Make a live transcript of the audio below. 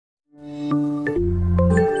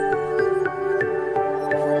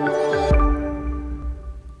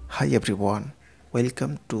Hi everyone,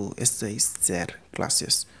 welcome to SI Share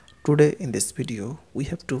classes. Today in this video we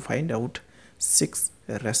have to find out 6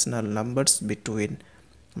 rational numbers between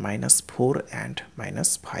 -4 and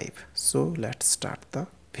 -5. So let's start the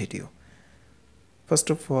video.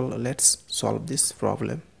 First of all, let's solve this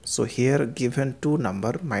problem. So here given two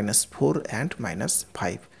number -4 and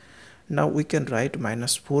 -5. Now we can write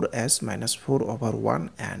 -4 as -4 over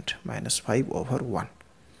 1 and -5 over 1.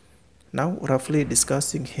 Now roughly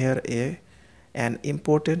discussing here an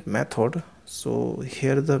important method. So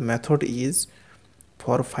here the method is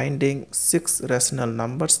for finding 6 rational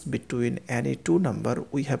numbers between any two number.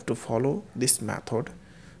 We have to follow this method.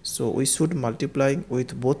 So we should multiplying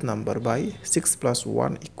with both number by 6 plus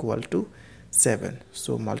 1 equal to 7.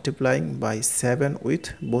 So multiplying by 7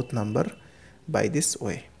 with both number by this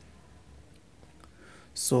way.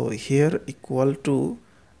 So here equal to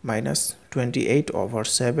minus 28 over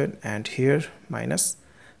 7 and here minus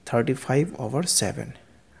 35 over 7.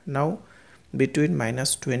 Now between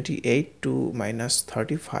minus 28 to minus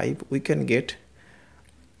 35 we can get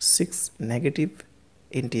 6 negative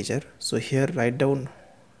integer. So here write down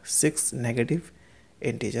 6 negative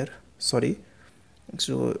integer. Sorry,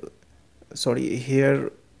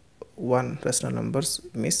 here one rational numbers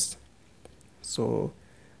miss. So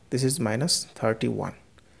this is minus 31.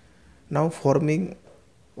 Now forming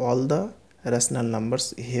all the rational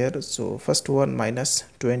numbers here. So first one minus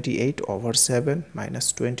 28 over 7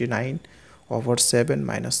 minus 29 over 7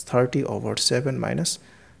 minus 30 over 7 minus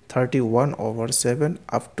 31 over 7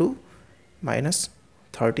 up to minus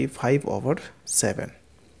 35 over 7.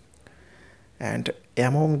 And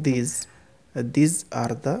among these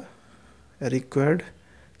are the required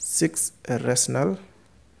 6 rational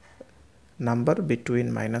number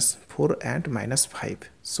between -4 and -5.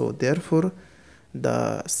 So therefore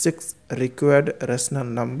the 6 required rational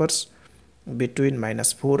numbers between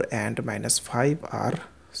 -4 and -5 are,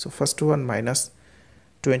 so first one minus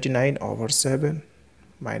 29 over 7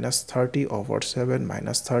 minus 30 over 7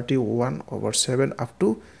 minus 31 over 7 up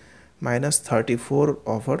to minus 34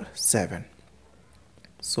 over 7.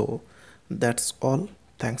 So that's all.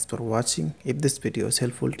 Thanks for watching. If this video is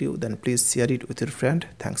helpful to you, then please share it with your friend.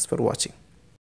 Thanks for watching.